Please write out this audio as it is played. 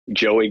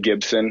Joey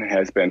Gibson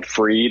has been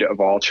freed of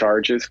all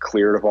charges,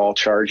 cleared of all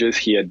charges.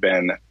 He had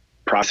been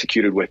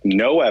prosecuted with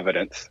no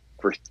evidence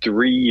for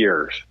 3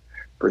 years.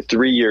 For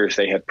 3 years,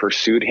 they had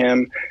pursued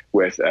him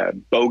with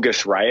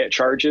bogus riot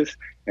charges.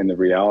 And the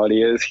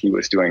reality is he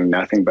was doing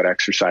nothing but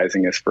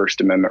exercising his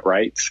First Amendment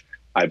rights.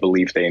 I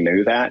believe they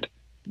knew that.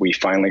 We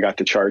finally got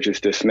the charges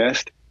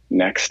dismissed.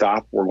 Next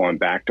stop, we're going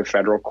back to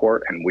federal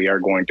court, and we are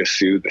going to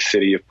sue the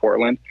city of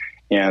Portland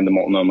and the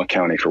Multnomah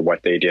County for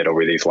what they did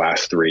over these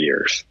last 3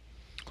 years.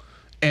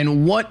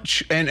 And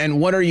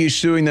what are you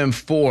suing them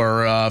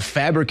for?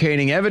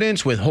 Fabricating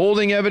evidence,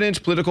 withholding evidence,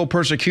 political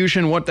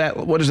persecution? What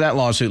does that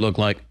lawsuit look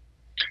like?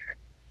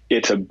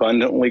 It's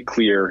abundantly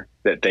clear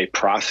that they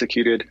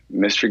prosecuted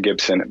Mr.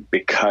 Gibson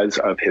because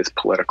of his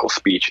political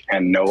speech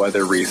and no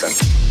other reason.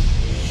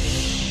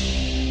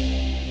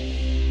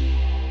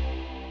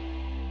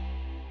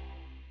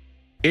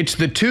 It's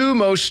the two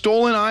most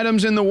stolen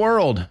items in the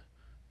world.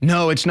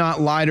 No, it's not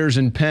lighters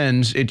and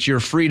pens. It's your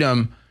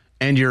freedom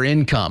and your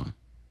income.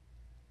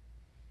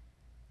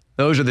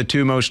 Those are the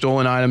two most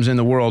stolen items in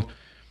the world.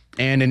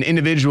 And an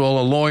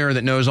individual, a lawyer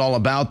that knows all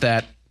about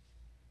that,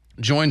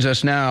 joins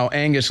us now,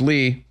 Angus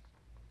Lee,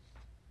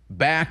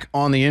 back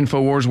on the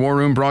InfoWars War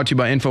Room, brought to you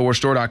by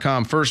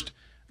InfoWarsStore.com. First,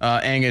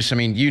 Angus, I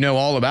mean, you know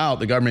all about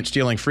the government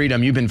stealing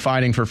freedom. You've been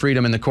fighting for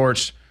freedom in the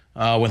courts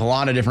with a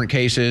lot of different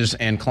cases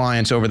and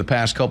clients over the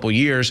past couple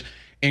years,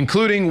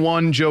 including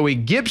one, Joey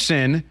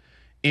Gibson,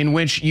 in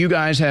which you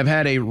guys have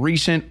had a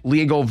recent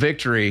legal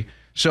victory.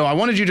 So I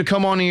wanted you to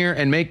come on here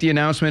and make the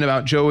announcement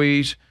about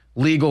Joey's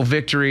legal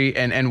victory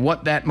and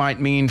what that might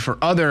mean for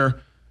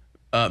other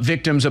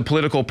victims of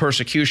political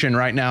persecution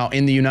right now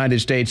in the United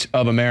States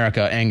of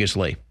America. Angus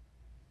Lee.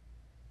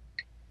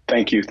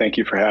 Thank you. Thank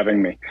you for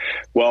having me.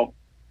 Well,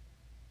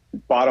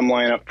 bottom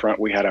line up front,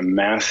 we had a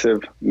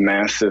massive,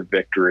 massive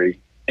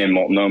victory in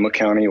Multnomah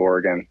County,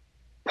 Oregon,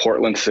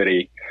 Portland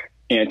City,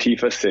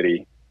 Antifa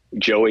City.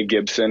 Joey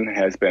Gibson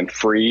has been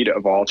freed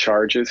of all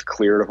charges,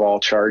 cleared of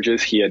all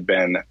charges. He had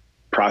been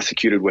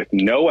prosecuted with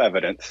no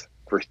evidence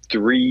for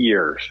 3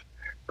 years.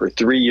 For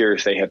 3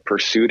 years, they had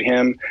pursued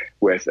him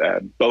with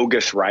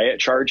bogus riot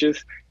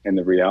charges. And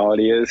the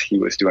reality is he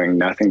was doing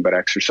nothing but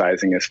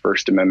exercising his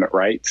First Amendment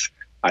rights.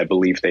 I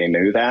believe they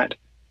knew that.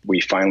 We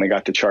finally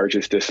got the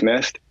charges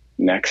dismissed.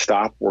 Next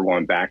stop, we're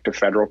going back to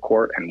federal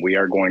court, and we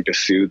are going to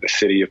sue the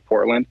city of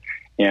Portland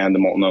and the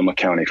Multnomah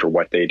County for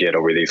what they did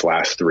over these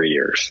last 3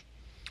 years.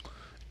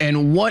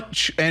 And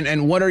what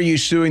are you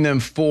suing them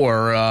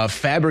for?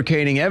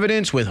 Fabricating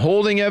evidence,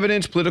 withholding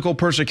evidence, political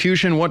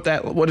persecution? What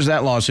does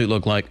that lawsuit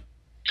look like?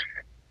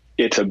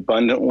 It's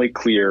abundantly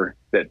clear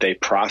that they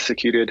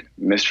prosecuted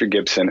Mr.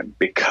 Gibson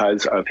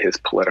because of his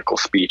political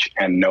speech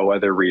and no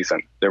other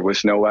reason. There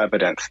was no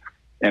evidence.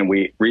 And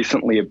we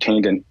recently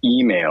obtained an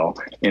email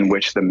in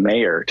which the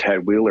mayor,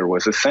 Ted Wheeler,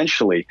 was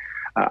essentially,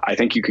 I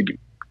think you could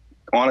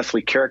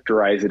honestly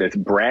characterize it as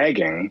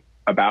bragging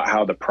about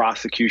how the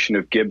prosecution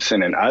of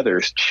Gibson and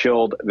others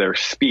chilled their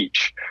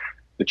speech.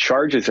 The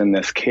charges in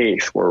this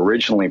case were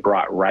originally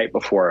brought right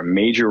before a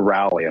major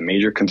rally, a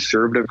major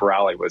conservative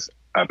rally was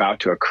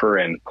about to occur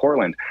in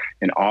Portland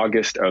in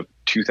August of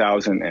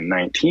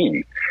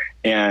 2019.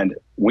 And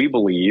we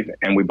believe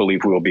we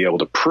will be able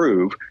to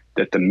prove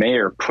that the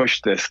mayor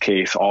pushed this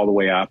case all the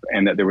way up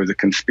and that there was a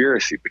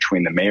conspiracy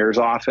between the mayor's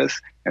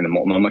office and the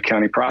Multnomah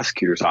County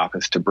prosecutor's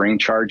office to bring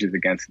charges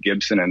against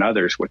Gibson and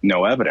others with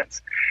no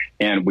evidence.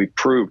 And we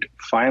proved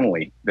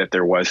finally that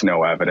there was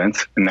no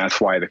evidence. And that's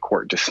why the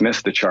court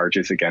dismissed the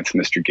charges against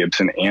Mr.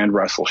 Gibson and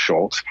Russell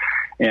Schultz.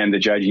 And the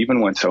judge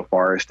even went so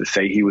far as to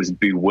say he was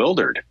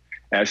bewildered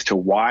as to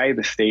why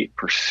the state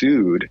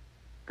pursued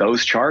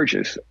those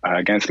charges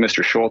against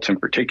Mr. Schultz in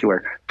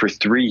particular for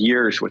 3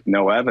 years with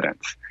no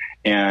evidence.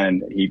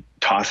 And he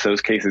tossed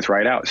those cases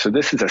right out. So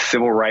this is a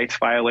civil rights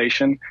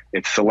violation.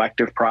 It's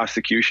selective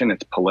prosecution.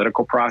 It's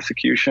political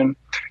prosecution.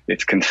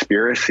 It's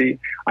conspiracy.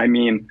 I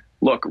mean,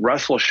 look,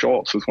 Russell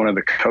Schultz was one of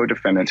the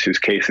co-defendants whose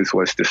cases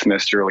was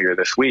dismissed earlier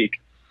this week.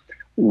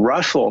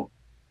 Russell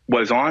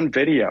was on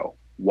video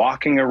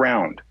walking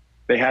around.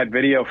 They had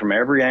video from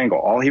every angle.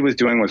 All he was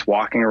doing was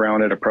walking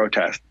around at a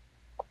protest.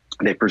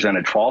 They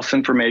presented false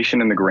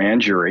information in the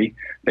grand jury.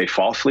 They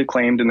falsely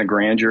claimed in the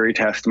grand jury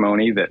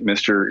testimony that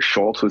Mr.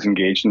 Schultz was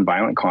engaged in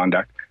violent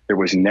conduct. There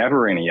was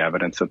never any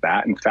evidence of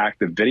that. In fact,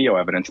 the video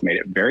evidence made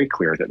it very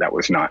clear that that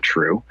was not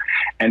true.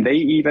 And they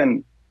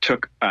even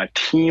took a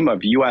team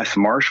of U.S.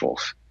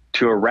 Marshals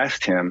to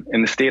arrest him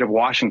in the state of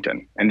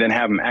Washington and then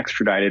have him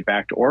extradited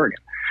back to Oregon.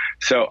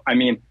 So, I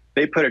mean,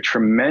 they put a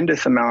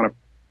tremendous amount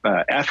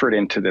of effort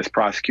into this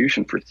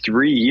prosecution for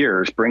 3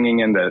 years, bringing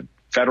in the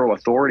federal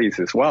authorities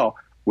as well,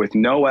 with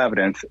no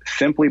evidence,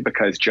 simply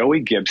because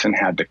Joey Gibson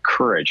had the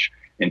courage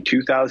in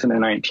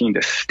 2019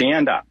 to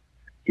stand up.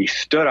 He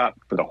stood up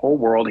for the whole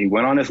world. He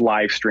went on his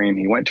live stream.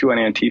 He went to an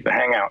Antifa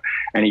hangout,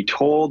 and he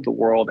told the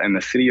world and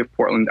the city of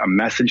Portland a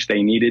message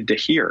they needed to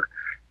hear.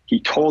 He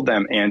told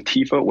them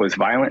Antifa was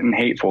violent and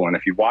hateful, and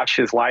if you watch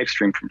his live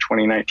stream from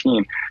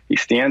 2019, he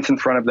stands in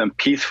front of them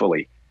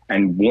peacefully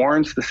and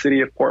warns the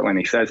city of Portland.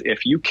 He says,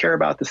 if you care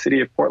about the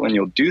city of Portland,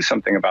 you'll do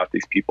something about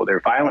these people.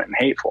 They're violent and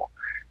hateful.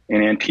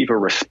 And Antifa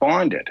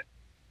responded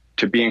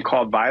to being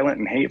called violent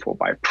and hateful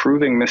by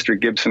proving Mr.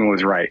 Gibson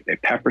was right. They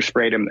pepper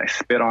sprayed him, they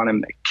spit on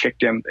him, they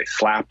kicked him, they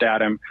slapped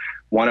at him.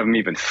 One of them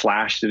even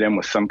slashed at him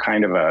with some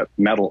kind of a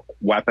metal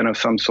weapon of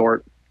some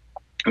sort.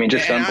 I mean,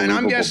 just unbelievable And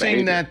I'm guessing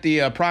behavior. that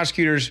the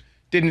prosecutors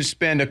didn't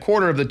spend a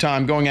quarter of the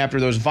time going after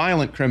those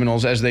violent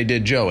criminals as they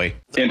did Joey.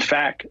 In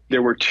fact,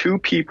 there were two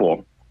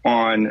people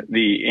on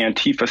the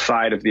Antifa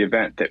side of the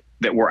event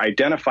that were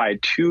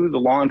identified to the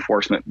law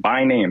enforcement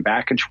by name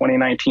back in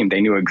 2019.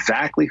 They knew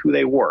exactly who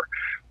they were.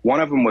 One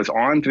of them was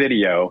on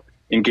video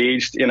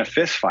engaged in a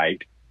fist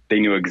fight. They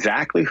knew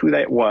exactly who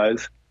that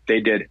was.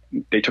 They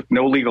took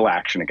no legal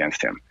action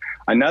against him.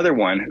 Another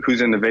one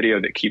who's in the video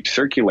that keeps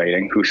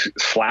circulating, who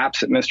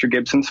slaps at Mr.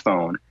 Gibson's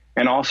phone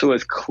and also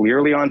is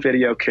clearly on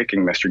video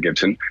kicking Mr.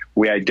 Gibson.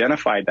 We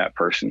identified that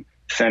person,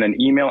 sent an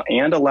email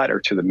and a letter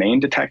to the main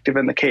detective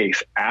in the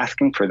case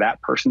asking for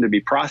that person to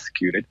be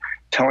prosecuted,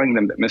 telling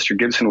them that Mr.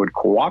 Gibson would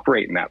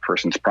cooperate in that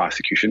person's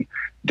prosecution.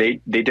 They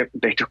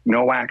took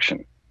no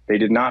action. They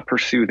did not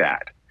pursue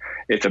that.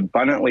 It's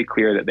abundantly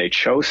clear that they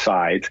chose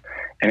sides,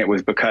 and it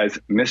was because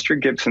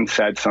Mr. Gibson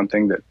said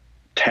something that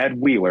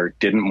Ted Wheeler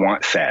didn't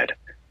want said.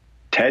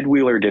 Ted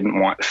Wheeler didn't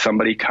want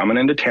somebody coming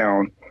into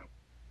town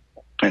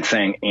and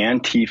saying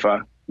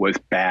Antifa was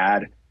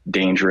bad,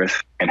 dangerous,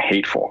 and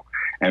hateful.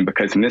 And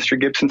because Mr.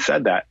 Gibson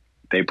said that,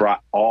 they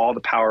brought all the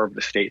power of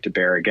the state to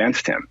bear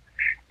against him.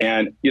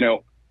 And, you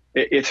know,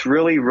 it's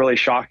really, really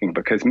shocking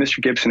because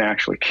Mr. Gibson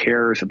actually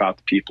cares about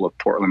the people of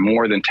Portland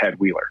more than Ted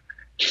Wheeler.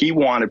 He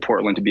wanted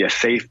Portland to be a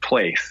safe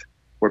place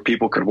where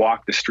people could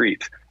walk the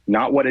streets,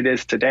 not what it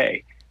is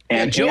today.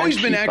 And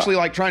Joey's been actually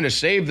like trying to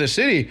save the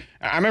city.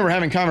 I remember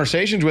having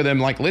conversations with him,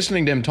 like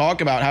listening to him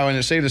talk about how in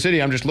to save the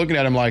city, I'm just looking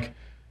at him like,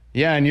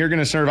 yeah, and you're going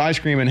to serve ice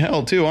cream in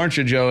hell too, aren't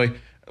you, Joey?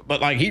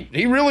 But like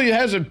he really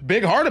has a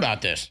big heart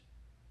about this.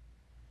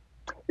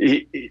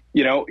 He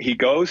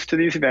goes to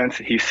these events,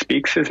 he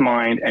speaks his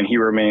mind, and he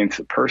remains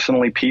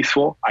personally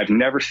peaceful. I've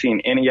never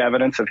seen any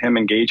evidence of him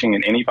engaging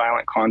in any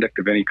violent conduct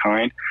of any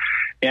kind.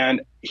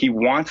 And he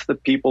wants the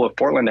people of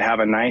Portland to have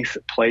a nice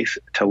place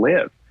to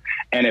live.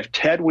 And if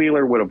Ted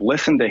Wheeler would have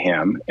listened to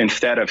him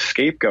instead of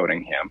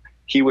scapegoating him,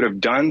 he would have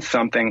done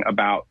something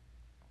about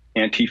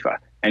Antifa.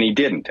 And he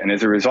didn't. And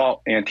as a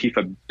result,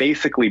 Antifa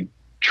basically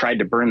tried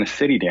to burn the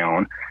city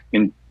down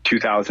in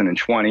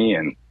 2020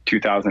 and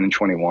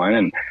 2021.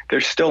 And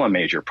there's still a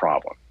major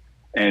problem.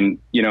 And,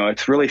 you know,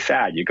 it's really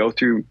sad. You go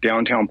through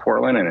downtown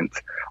Portland and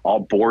it's all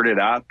boarded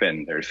up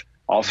and there's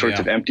all sorts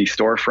of empty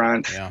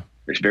storefronts. Yeah.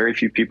 There's very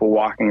few people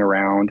walking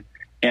around.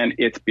 And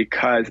it's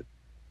because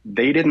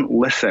they didn't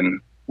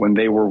listen when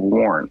they were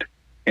warned.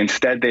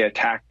 Instead, they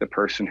attacked the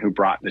person who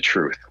brought the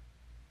truth.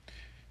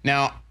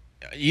 Now,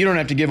 you don't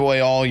have to give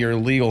away all your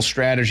legal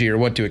strategy or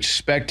what to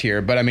expect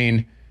here, but I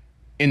mean,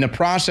 in the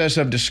process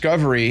of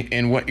discovery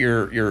and what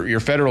your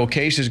federal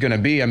case is going to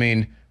be, I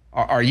mean,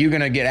 are you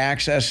going to get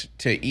access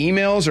to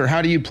emails, or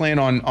how do you plan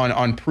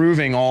on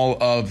proving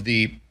all of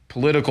the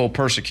political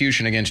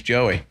persecution against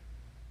Joey?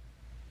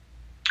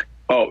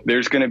 Oh,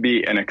 there's going to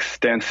be an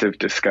extensive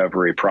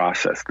discovery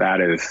process. That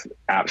is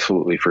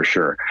absolutely for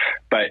sure.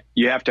 But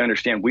you have to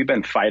understand, we've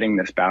been fighting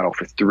this battle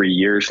for 3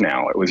 years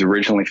now. It was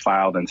originally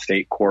filed in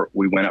state court.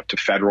 We went up to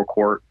federal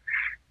court,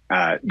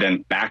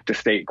 then back to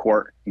state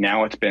court.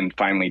 Now it's been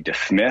finally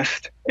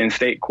dismissed in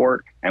state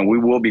court, and we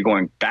will be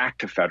going back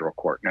to federal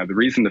court. Now, the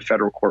reason the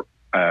federal court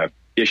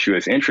issue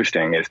is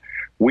interesting is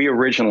we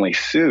originally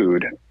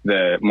sued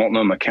the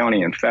Multnomah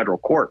County in federal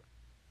court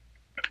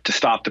to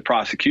stop the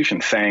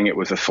prosecution, saying it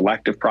was a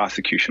selective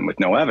prosecution with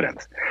no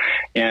evidence.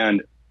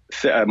 And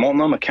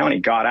Multnomah County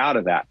got out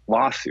of that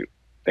lawsuit.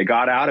 They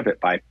got out of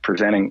it by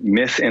presenting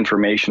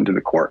misinformation to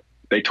the court.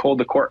 They told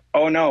the court,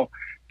 oh, no,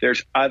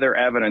 there's other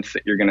evidence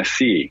that you're going to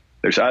see.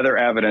 There's other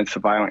evidence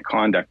of violent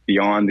conduct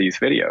beyond these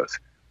videos.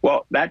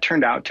 Well, that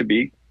turned out to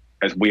be,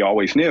 as we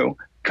always knew,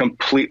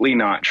 completely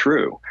not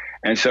true.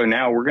 And so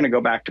now we're going to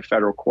go back to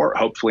federal court,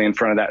 hopefully in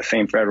front of that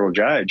same federal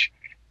judge.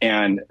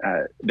 And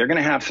they're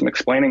going to have some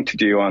explaining to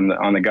do on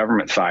the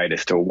government side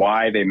as to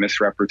why they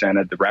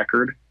misrepresented the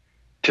record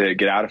to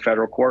get out of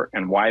federal court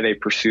and why they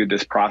pursued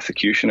this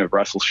prosecution of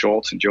Russell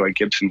Schultz and Joey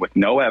Gibson with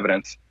no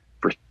evidence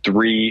for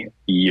 3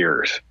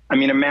 years. I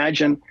mean,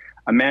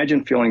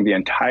 imagine feeling the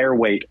entire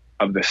weight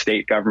of the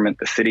state government,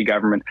 the city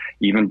government,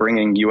 even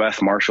bringing U.S.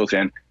 Marshals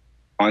in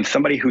on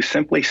somebody who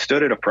simply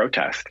stood at a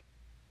protest.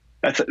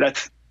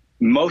 That's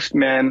most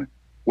men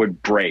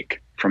would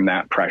break from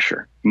that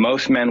pressure.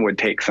 Most men would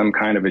take some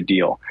kind of a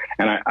deal.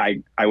 And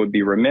I would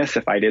be remiss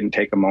if I didn't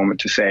take a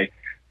moment to say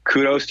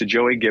kudos to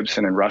Joey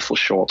Gibson and Russell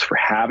Schultz for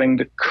having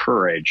the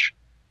courage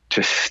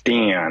to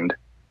stand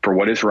for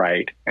what is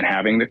right and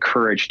having the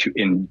courage to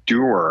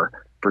endure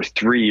for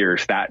 3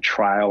 years that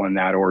trial and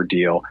that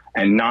ordeal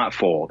and not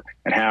fold,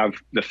 and have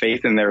the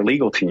faith in their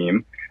legal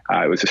team.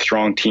 It was a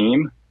strong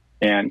team,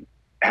 and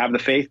have the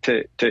faith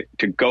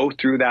to go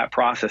through that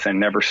process and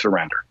never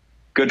surrender.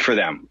 Good for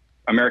them.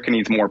 America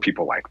needs more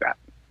people like that.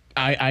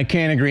 I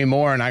can't agree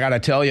more. And I got to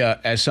tell you,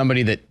 as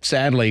somebody that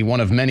sadly, one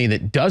of many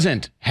that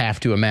doesn't have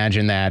to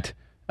imagine that,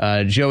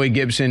 Joey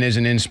Gibson is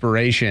an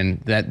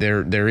inspiration that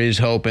there is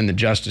hope in the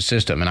justice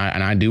system. And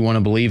I do want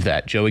to believe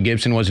that. Joey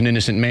Gibson was an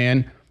innocent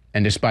man.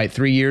 And despite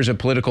 3 years of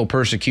political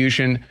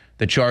persecution,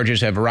 the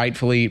charges have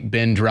rightfully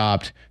been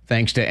dropped.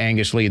 Thanks to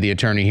Angus Lee, the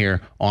attorney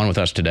here on with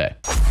us today.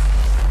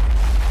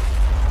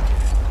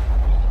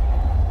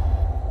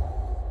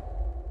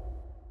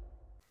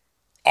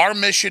 Our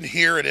mission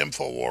here at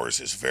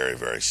InfoWars is very,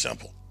 very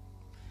simple.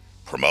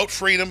 Promote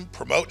freedom,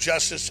 promote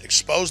justice,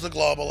 expose the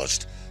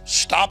globalist,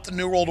 stop the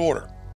New World Order.